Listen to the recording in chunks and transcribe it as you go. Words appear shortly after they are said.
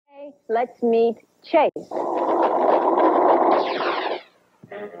let's meet Chase.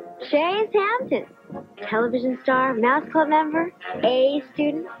 Chase Hampton, television star, Mouse Club member, A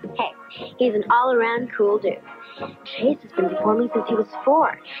student. Hey, he's an all-around cool dude. Chase has been performing since he was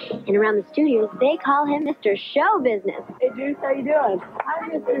 4, and around the studios, they call him Mr. Show Business. Hey, Deuce, how you doing? Hi,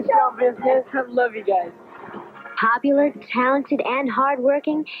 Mr. Show Business. I love you guys. Popular, talented, and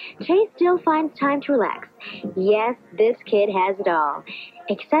hardworking, Chase still finds time to relax. Yes, this kid has it all,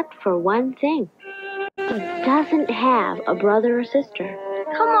 except for one thing. He doesn't have a brother or sister.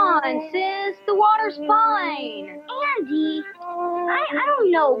 Come on, sis. The water's fine. Andy, I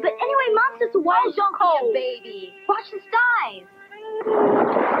don't know, but anyway, Mom says the water's Don't cold. be a baby. Watch the skies.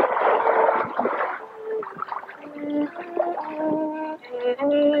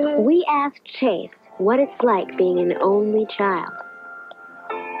 We asked Chase what it's like being an only child.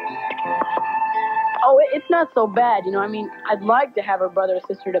 Oh, it's not so bad, you know. I mean, I'd like to have a brother or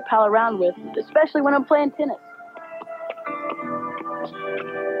sister to pal around with, especially when I'm playing tennis.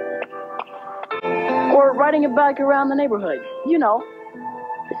 Or riding a bike around the neighborhood, you know.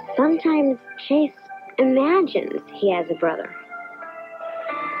 Sometimes Chase imagines he has a brother.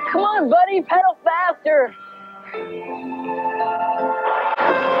 Come on, buddy, pedal faster.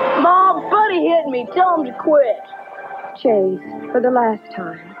 Mom, buddy hit me. Tell him to quit. Chase, for the last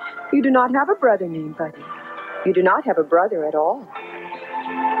time, you do not have a brother named Buddy. You do not have a brother at all.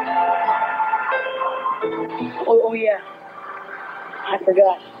 Oh yeah. I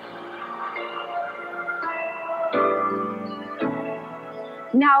forgot.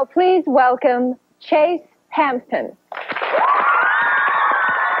 Now, please welcome Chase Hampton.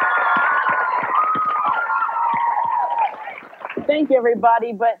 Thank you,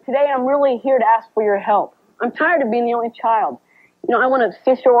 everybody, but today I'm really here to ask for your help. I'm tired of being the only child. You know, I want a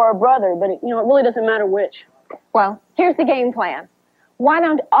sister or a brother, but it really doesn't matter which. Well, here's the game plan. Why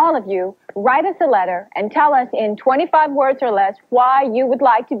don't all of you write us a letter and tell us in 25 words or less why you would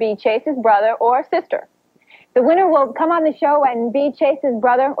like to be Chase's brother or sister. The winner will come on the show and be Chase's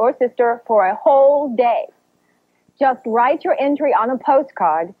brother or sister for a whole day. Just write your entry on a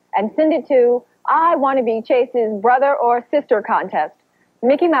postcard and send it to I Want to Be Chase's Brother or Sister Contest,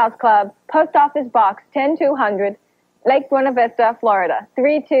 Mickey Mouse Club, Post Office Box 10200, Lake Buena Vista, Florida,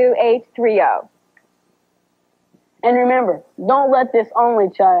 32830. And remember, don't let this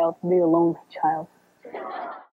only child be a lonely child.